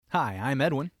Hi, I'm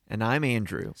Edwin. And I'm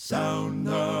Andrew. Sound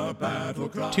the battle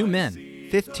cry. 2 men,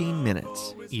 15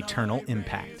 minutes. eternal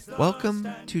impact. Welcome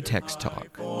to Text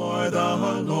Talk. For the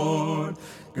Lord,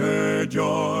 gird your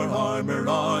armor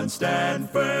on, stand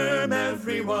firm,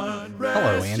 everyone.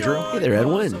 Hello, Andrew. Hey there,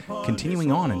 Edwin.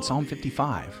 Continuing on in Psalm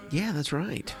 55. Yeah, that's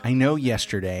right. I know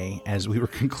yesterday, as we were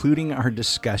concluding our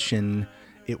discussion,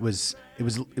 it was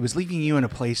leaving you in a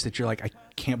place that you're like, I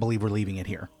can't believe we're leaving it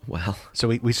here. Well, So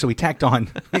we tacked on.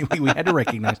 we had to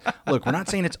recognize. Look, we're not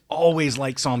saying it's always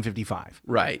like Psalm 55,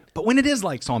 right. but when it is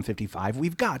like Psalm 55,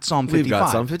 we've got Psalm 55. We've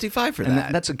got Psalm 55 for And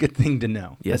that. that's a good thing to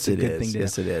know. Yes, That's a it good is. thing to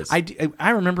Yes, know. it is. I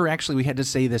remember actually we had to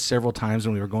say this several times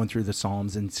when we were going through the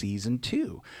Psalms in season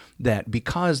 2, that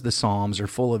because the Psalms are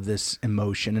full of this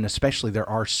emotion, and especially there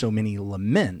are so many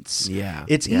laments,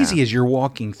 it's easy as you're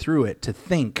walking through it to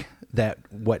think that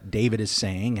what David is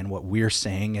saying and what we're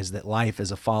saying is that life as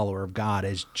a follower of God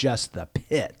is just the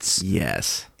pits.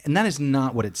 Yes. And that is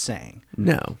not what it's saying.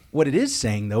 No. What it is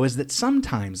saying, though, is that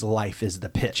sometimes life is the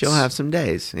pits. You'll have some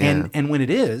days. Yeah. And when it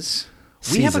is,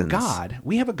 we have a Seasons. God.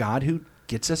 We have a God who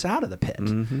gets us out of the pit.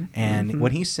 And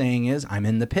what he's saying is, I'm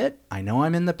in the pit. I know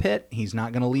I'm in the pit. He's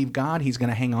not going to leave God. He's going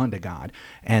to hang on to God.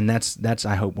 And that's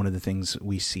I hope, one of the things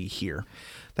we see here.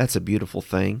 That's a beautiful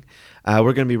thing.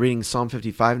 We're going to be reading Psalm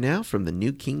 55 now from the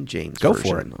New King James Go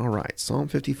Version. for it. All right, Psalm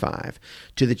 55.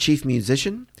 To the chief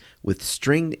musician with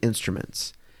stringed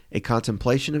instruments, a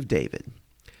contemplation of David.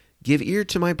 Give ear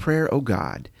to my prayer, O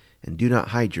God, and do not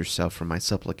hide yourself from my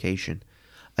supplication.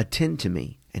 Attend to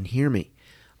me and hear me.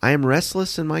 I am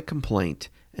restless in my complaint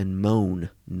and moan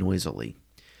noisily.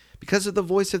 Because of the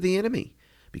voice of the enemy,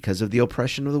 because of the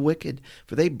oppression of the wicked,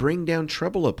 for they bring down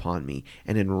trouble upon me,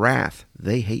 and in wrath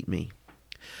they hate me.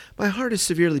 My heart is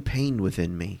severely pained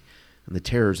within me, and the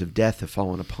terrors of death have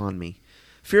fallen upon me.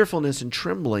 Fearfulness and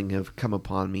trembling have come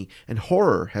upon me, and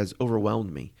horror has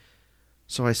overwhelmed me.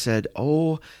 So I said,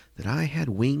 Oh, that I had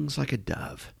wings like a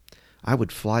dove! I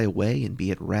would fly away and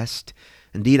be at rest.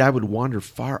 Indeed, I would wander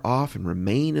far off and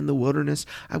remain in the wilderness.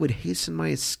 I would hasten my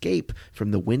escape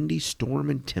from the windy storm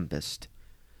and tempest.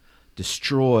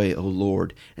 Destroy, O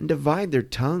Lord, and divide their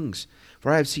tongues,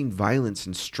 for I have seen violence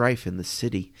and strife in the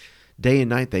city. Day and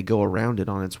night they go around it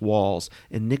on its walls.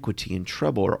 Iniquity and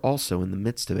trouble are also in the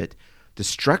midst of it.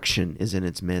 Destruction is in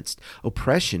its midst.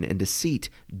 Oppression and deceit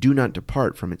do not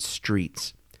depart from its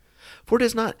streets. For it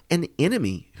is not an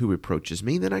enemy who reproaches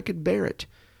me, then I could bear it.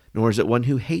 Nor is it one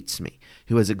who hates me,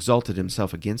 who has exalted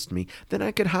himself against me, then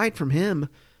I could hide from him.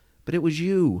 But it was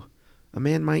you, a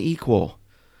man my equal,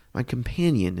 my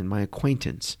companion and my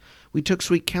acquaintance. We took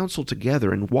sweet counsel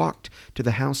together and walked to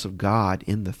the house of God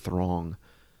in the throng.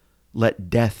 Let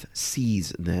death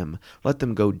seize them. Let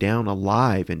them go down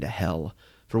alive into hell,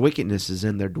 for wickedness is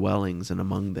in their dwellings and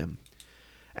among them.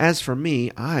 As for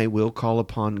me, I will call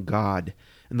upon God,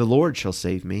 and the Lord shall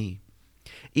save me.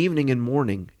 Evening and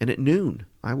morning and at noon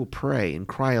I will pray and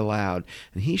cry aloud,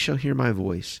 and he shall hear my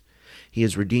voice. He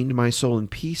has redeemed my soul in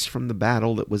peace from the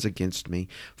battle that was against me,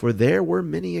 for there were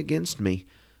many against me.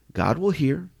 God will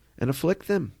hear and afflict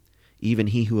them, even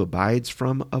he who abides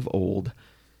from of old,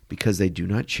 because they do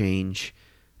not change,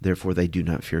 therefore they do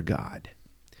not fear God.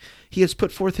 He has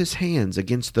put forth his hands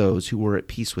against those who were at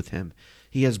peace with him.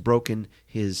 He has broken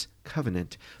his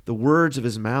covenant. The words of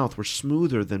his mouth were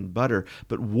smoother than butter,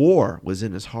 but war was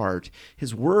in his heart.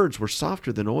 His words were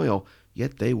softer than oil,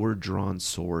 yet they were drawn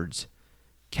swords.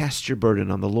 Cast your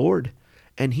burden on the Lord,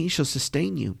 and he shall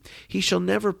sustain you. He shall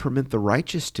never permit the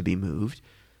righteous to be moved,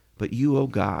 but you, O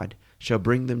God, shall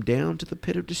bring them down to the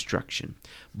pit of destruction.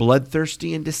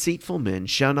 Bloodthirsty and deceitful men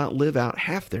shall not live out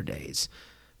half their days,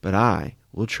 but I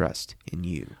will trust in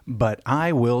you. But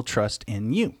I will trust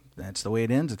in you. That's the way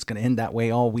it ends. It's going to end that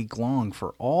way all week long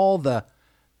for all the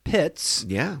pits,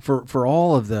 for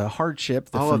all of the hardship,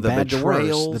 all from of the bad to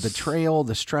betrayals, worse, the betrayal,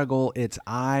 the struggle. It's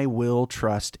I will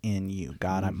trust in you,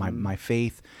 God. My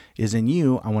faith is in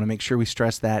you. I want to make sure we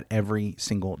stress that every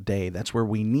single day. That's where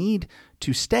we need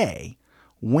to stay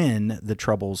when the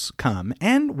troubles come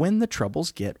and when the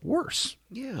troubles get worse.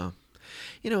 Yeah.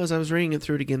 You know, as I was reading it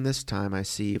through it again this time, I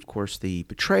see, of course, the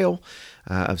betrayal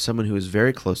of someone who is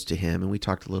very close to him, and we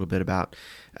talked a little bit about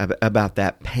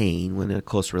that pain when a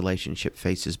close relationship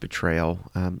faces betrayal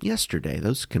yesterday.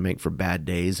 Those can make for bad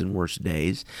days and worse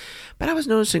days. But I was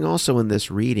noticing also in this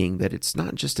reading that it's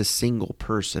not just a single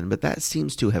person, but that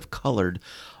seems to have colored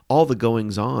all the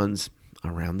goings-ons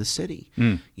around the city.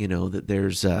 You know, that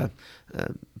there's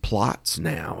plots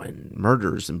now and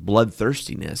murders and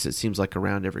bloodthirstiness. It seems like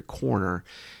around every corner.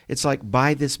 It's like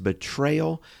by this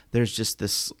betrayal, there's just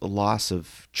this loss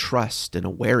of trust and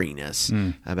awareness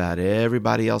about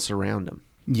everybody else around them.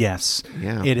 Yes.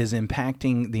 Yeah. It is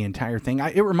impacting the entire thing.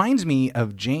 It reminds me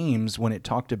of James when it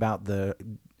talked about the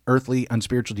earthly,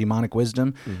 unspiritual, demonic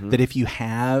wisdom, that if you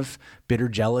have bitter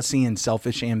jealousy and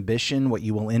selfish ambition, what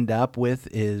you will end up with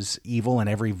is evil and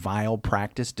every vile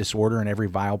practice, disorder and every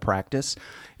vile practice.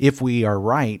 If we are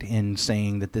right in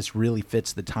saying that this really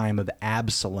fits the time of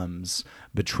Absalom's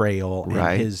betrayal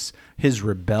and his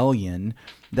rebellion,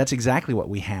 that's exactly what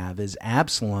we have. Is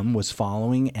Absalom was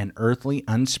following an earthly,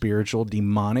 unspiritual,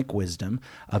 demonic wisdom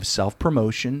of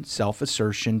self-promotion,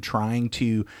 self-assertion, trying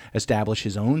to establish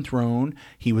his own throne.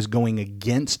 He was going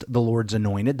against the Lord's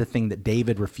anointed, the thing that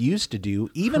David refused to do.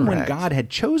 Even when God had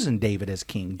chosen David as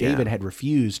king, David had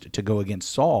refused to go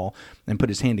against Saul and put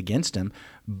his hand against him.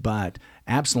 But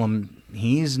Absalom,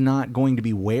 he's not going to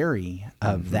be wary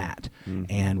of that.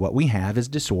 And what we have is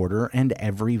disorder and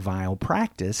every vile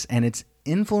practice, and it's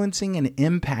influencing and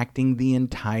impacting the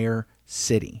entire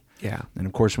city. Yeah. And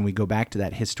of course, when we go back to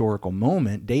that historical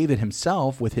moment, David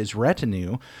himself with his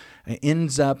retinue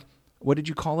ends up, what did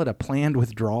you call it, a planned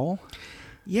withdrawal?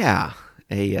 Yeah.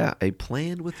 A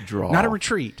planned withdrawal. Not a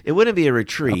retreat. It wouldn't be a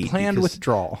retreat. A planned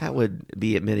withdrawal. That would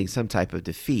be admitting some type of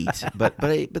defeat. but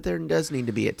there does need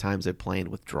to be at times a planned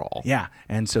withdrawal. Yeah,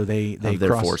 and so they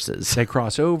their forces. They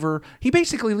cross over. He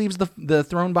basically leaves the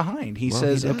throne behind. He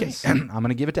says, "Okay, I'm going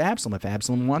to give it to Absalom. If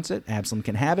Absalom wants it, Absalom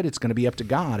can have it. It's going to be up to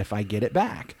God if I get it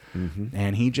back."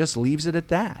 And he just leaves it at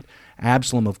that.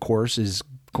 Absalom, of course, is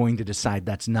going to decide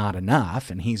that's not enough,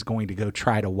 and he's going to go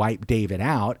try to wipe David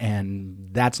out, and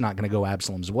that's not going to go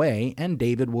Absalom's way, and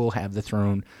David will have the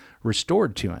throne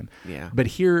restored to him. Yeah. But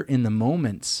here in the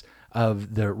moments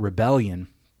of the rebellion,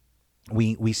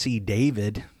 we see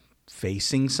David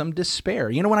facing some despair.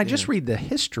 You know, when I just read the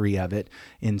history of it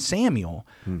in Samuel,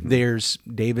 there's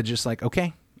David just like,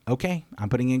 okay, I'm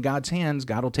putting it in God's hands.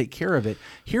 God will take care of it.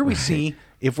 Here we see,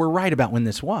 if we're right about when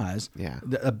this was,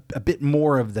 a bit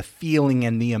more of the feeling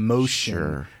and the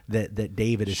emotion that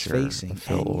David is facing,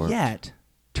 and yet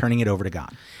turning it over to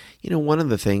God. You know, one of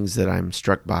the things that I'm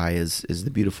struck by is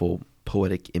the beautiful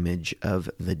poetic image of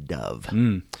the dove.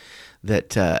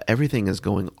 That everything is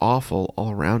going awful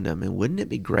all around him, and wouldn't it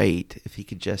be great if he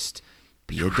could just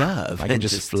be a dove? I can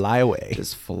just fly away.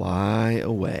 Just fly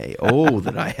away. Oh,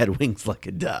 that I had wings like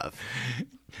a dove.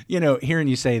 You know, hearing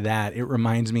you say that, it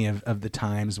reminds me of the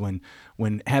times when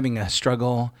having a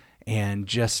struggle and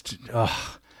just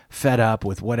fed up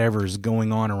with whatever's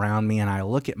going on around me, and I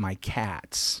look at my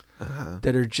cats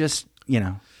that are just,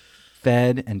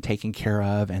 fed and taken care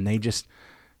of, and they just,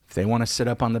 if they want to sit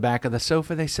up on the back of the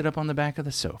sofa, they sit up on the back of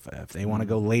the sofa. If they want to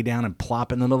go lay down and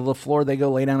plop in the middle of the floor, they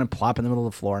go lay down and plop in the middle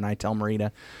of the floor. And I tell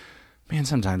Marita, man,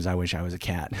 sometimes I wish I was a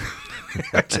cat.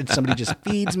 Somebody just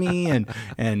feeds me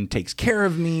and takes care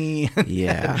of me.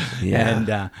 Yeah.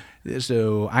 And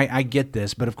so I get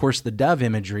this. But of course, the dove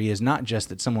imagery is not just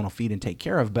that someone will feed and take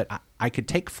care of, but I could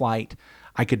take flight.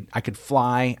 I could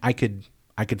fly. I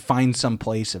could find some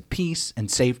place of peace and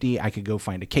safety. I could go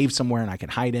find a cave somewhere and I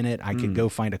could hide in it. I could go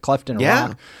find a cleft in a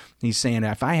rock. He's saying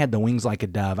if I had the wings like a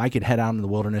dove, I could head out into the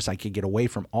wilderness. I could get away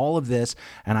from all of this,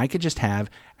 and I could just have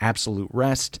absolute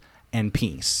rest and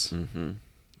peace.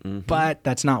 But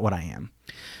that's not what I am.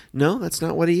 No, that's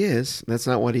not what he is. That's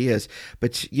not what he is.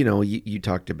 But, you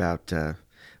talked about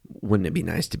wouldn't it be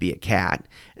nice to be a cat?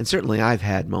 And certainly I've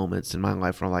had moments in my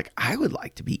life where I'm like, I would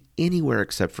like to be anywhere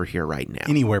except for here right now.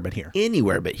 Anywhere but here.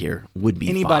 Anywhere but here would be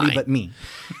anybody fine. But me.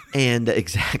 And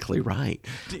exactly right.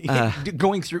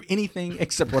 Going through anything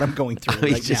except what I'm going through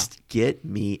right just now. Get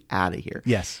me out of here.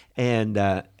 Yes. And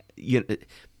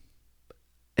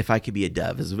if I could be a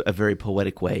dove is a very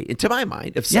poetic way, to my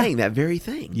mind, of saying that very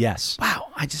thing. Yes. Wow,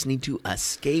 I just need to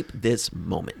escape this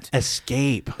moment.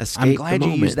 Escape. I'm glad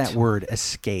you used that word,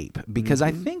 escape, because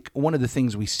I think one of the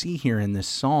things we see here in this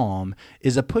psalm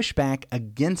is a pushback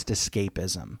against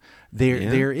escapism.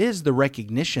 There is the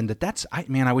recognition that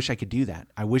I wish I could do that.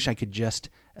 I wish I could just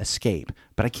escape,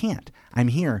 but I can't. I'm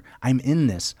here. I'm in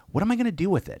this. What am I going to do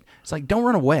with it? It's like, don't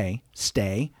run away.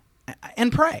 Stay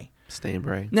and pray. Stay and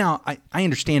pray. Now, I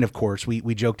understand, of course,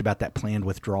 we joked about that planned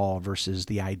withdrawal versus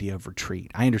the idea of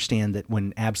retreat. I understand that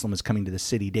when Absalom is coming to the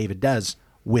city, David does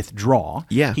withdraw.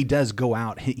 Yeah. He does go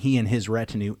out, he and his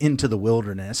retinue, into the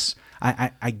wilderness.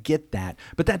 I get that.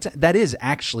 But that is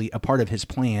actually a part of his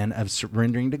plan of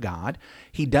surrendering to God.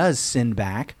 He does send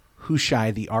back Hushai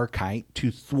the Archite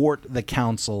to thwart the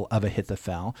counsel of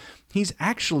Ahithophel. He's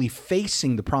actually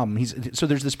facing the problem. So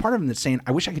there's this part of him that's saying,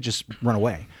 I wish I could just run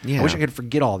away. Yeah. I wish I could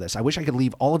forget all this. I wish I could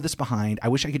leave all of this behind. I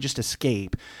wish I could just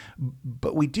escape.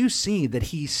 But we do see that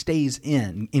he stays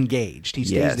engaged. He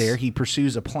stays there. He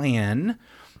pursues a plan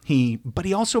But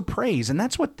he also prays, and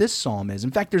that's what this psalm is.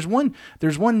 In fact, there's one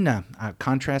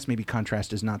contrast. Maybe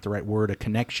contrast is not the right word. A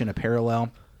connection, a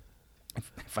parallel.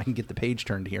 If I can get the page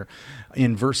turned here.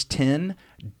 In verse 10,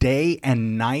 day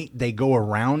and night they go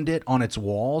around it on its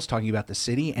walls, talking about the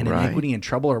city, and iniquity and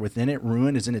trouble are within it,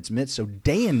 ruin is in its midst. So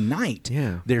day and night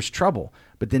there's trouble.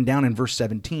 But then down in verse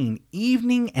 17,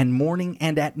 evening and morning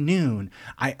and at noon,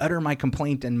 I utter my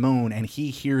complaint and moan, and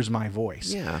he hears my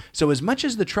voice. Yeah. So as much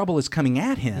as the trouble is coming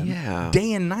at him,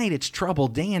 day and night it's trouble,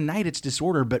 day and night it's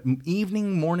disorder, but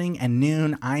evening, morning, and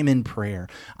noon, I'm in prayer.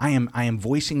 I am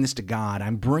voicing this to God.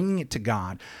 I'm bringing it to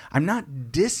God. I'm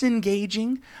not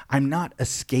disengaging. I'm not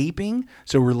escaping.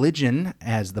 So religion,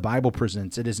 as the Bible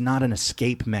presents it, is not an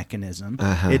escape mechanism.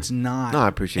 It's not I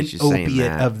appreciate an you saying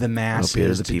opiate that. of the masses Opiate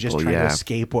of the to just people, try to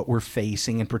escape what we're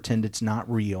facing and pretend it's not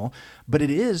real. But it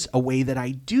is a way that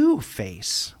I do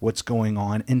face what's going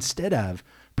on instead of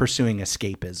pursuing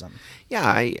escapism. Yeah,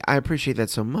 I appreciate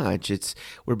that so much.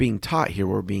 We're being taught here,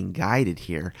 we're being guided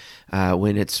here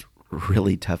when it's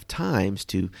really tough times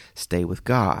to stay with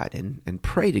God and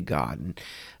pray to God,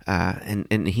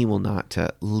 and He will not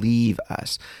leave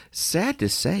us. Sad to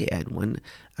say, Edwin,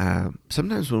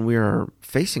 sometimes when we are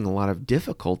facing a lot of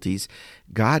difficulties,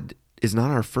 God is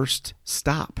not our first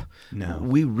stop. No.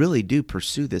 We really do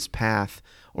pursue this path,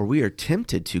 or we are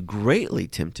greatly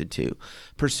tempted to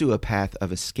pursue a path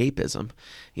of escapism.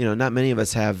 Not many of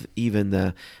us have even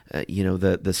the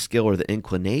skill or the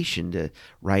inclination to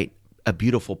write a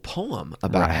beautiful poem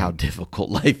about how difficult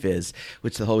life is,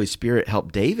 which the Holy Spirit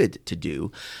helped David to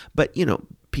do. But,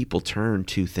 people turn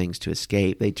to things to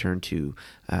escape. They turn to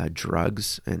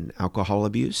drugs and alcohol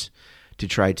abuse to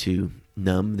try to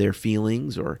numb their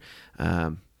feelings or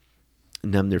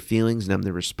numb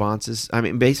their responses. I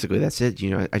mean, basically, that's it.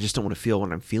 I just don't want to feel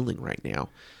what I'm feeling right now.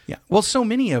 Yeah. Well, so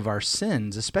many of our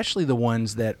sins, especially the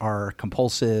ones that are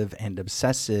compulsive and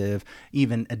obsessive,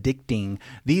 even addicting,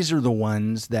 these are the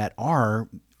ones that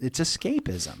it's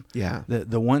escapism. Yeah.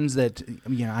 The ones that,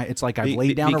 it's like I've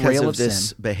laid down a rail of this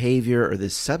sin. Behavior or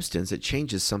this substance, it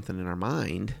changes something in our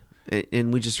mind.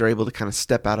 And we just are able to kind of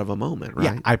step out of a moment,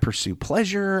 right? Yeah, I pursue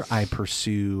pleasure. I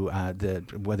pursue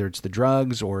whether it's the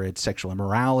drugs or it's sexual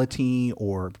immorality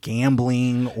or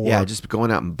gambling or just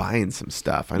going out and buying some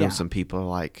stuff. I know some people are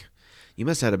like, "You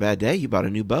must have had a bad day. You bought a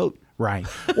new boat." Right.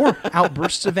 Or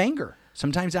outbursts of anger.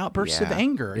 Sometimes outbursts of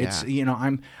anger. It's,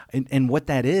 and what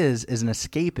that is an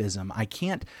escapism.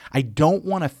 I don't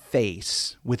want to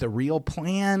face with a real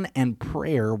plan and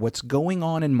prayer what's going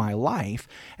on in my life.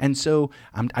 And so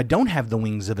I don't have the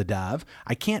wings of a dove.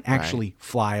 I can't actually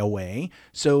fly away.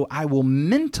 So I will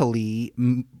mentally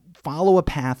follow a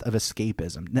path of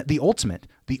escapism. The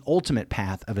ultimate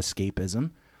path of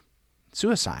escapism,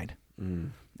 suicide.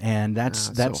 And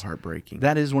that's so heartbreaking.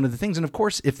 That is one of the things. And of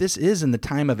course, if this is in the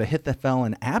time of Ahithophel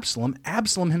and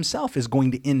Absalom himself is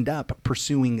going to end up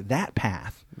pursuing that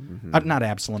path. Not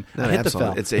Absalom.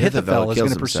 Ahithophel. It's Ahithophel is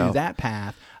going to pursue that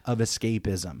path of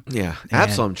escapism. Yeah.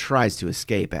 Absalom tries to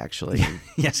escape, actually.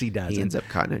 Yes, he does. He ends up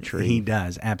caught in a tree. He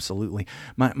does, absolutely.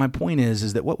 My point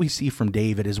is that what we see from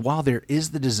David is while there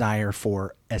is the desire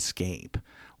for escape,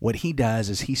 what he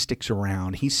does is he sticks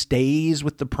around. He stays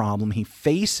with the problem. He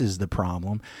faces the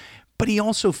problem, but he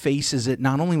also faces it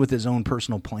not only with his own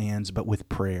personal plans, but with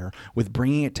prayer, with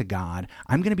bringing it to God.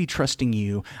 I'm going to be trusting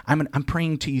you. I'm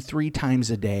praying to you 3 times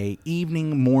a day,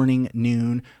 evening, morning,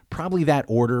 noon, probably that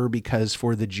order because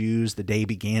for the Jews, the day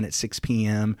began at 6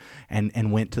 p.m.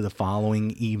 and went to the following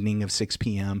evening of 6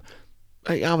 p.m.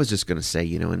 I was just going to say,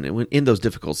 in those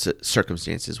difficult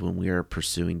circumstances when we are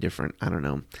pursuing different,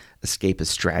 escapist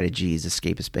strategies,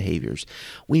 escapist behaviors,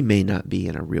 we may not be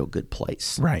in a real good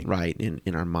place, right?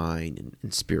 In our mind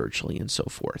and spiritually and so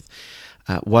forth.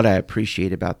 What I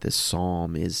appreciate about this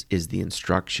psalm is the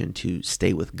instruction to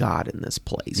stay with God in this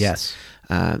place. Yes.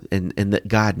 And that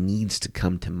God needs to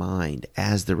come to mind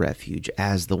as the refuge,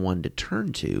 as the one to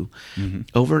turn to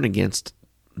over and against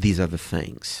these other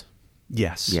things.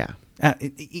 Yes. Yeah.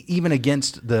 Even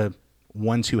against the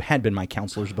ones who had been my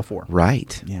counselors before.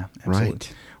 Right. Yeah, absolutely.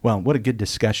 Right. Well, what a good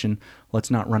discussion. Let's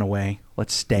not run away.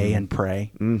 Let's stay and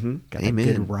pray. Mm-hmm. Got a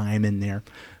good rhyme in there.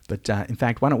 But in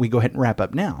fact, why don't we go ahead and wrap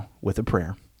up now with a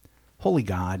prayer. Holy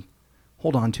God,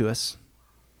 hold on to us.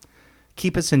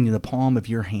 Keep us in the palm of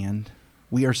your hand.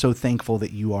 We are so thankful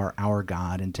that you are our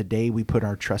God, and today we put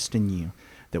our trust in you.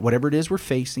 That whatever it is we're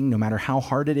facing, no matter how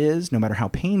hard it is, no matter how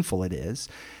painful it is,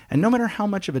 and no matter how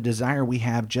much of a desire we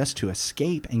have just to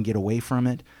escape and get away from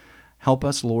it, help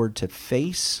us, Lord, to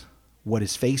face what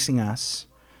is facing us,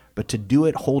 but to do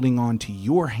it holding on to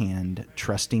your hand,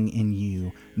 trusting in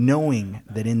you, knowing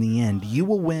that in the end you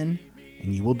will win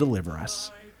and you will deliver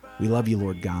us. We love you,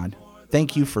 Lord God.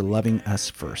 Thank you for loving us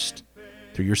first.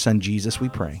 Through your Son, Jesus, we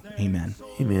pray. Amen.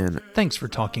 Amen. Thanks for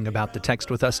talking about the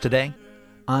text with us today.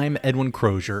 I'm Edwin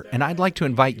Crozier, and I'd like to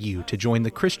invite you to join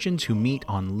the Christians who meet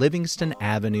on Livingston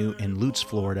Avenue in Lutz,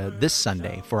 Florida this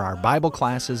Sunday for our Bible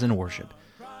classes and worship.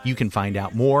 You can find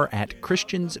out more at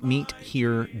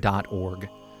christiansmeethere.org.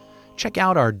 Check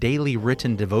out our daily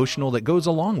written devotional that goes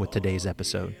along with today's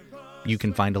episode. You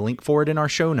can find a link for it in our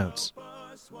show notes.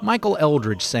 Michael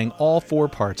Eldridge sang all 4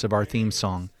 parts of our theme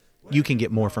song. You can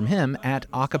get more from him at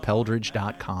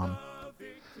acapeldridge.com.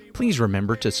 Please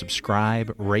remember to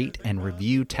subscribe, rate, and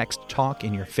review Text Talk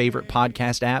in your favorite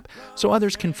podcast app so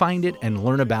others can find it and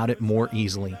learn about it more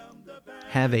easily.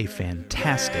 Have a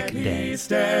fantastic day.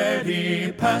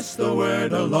 Steady, pass the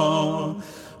word along.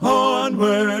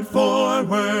 Onward,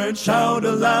 forward, shout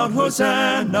aloud,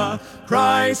 Hosanna.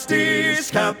 Christ is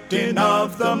captain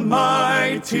of the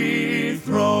mighty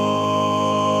throne.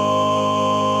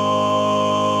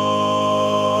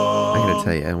 I gotta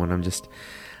tell you, Edwin, I'm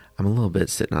a little bit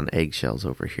sitting on eggshells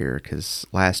over here because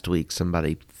last week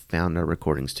somebody found our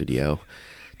recording studio,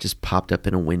 just popped up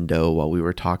in a window while we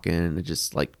were talking and it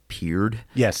just like peered.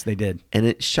 Yes, they did. And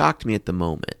it shocked me at the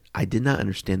moment. I did not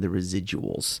understand the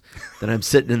residuals that I'm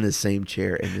sitting in the same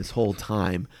chair, and this whole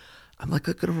time I'm like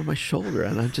looking over my shoulder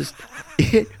and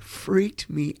it freaked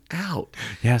me out.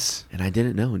 Yes. And I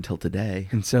didn't know until today.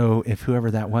 And so if whoever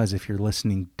that was, if you're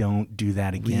listening, don't do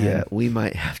that again. Yeah, we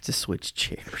might have to switch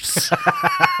chairs.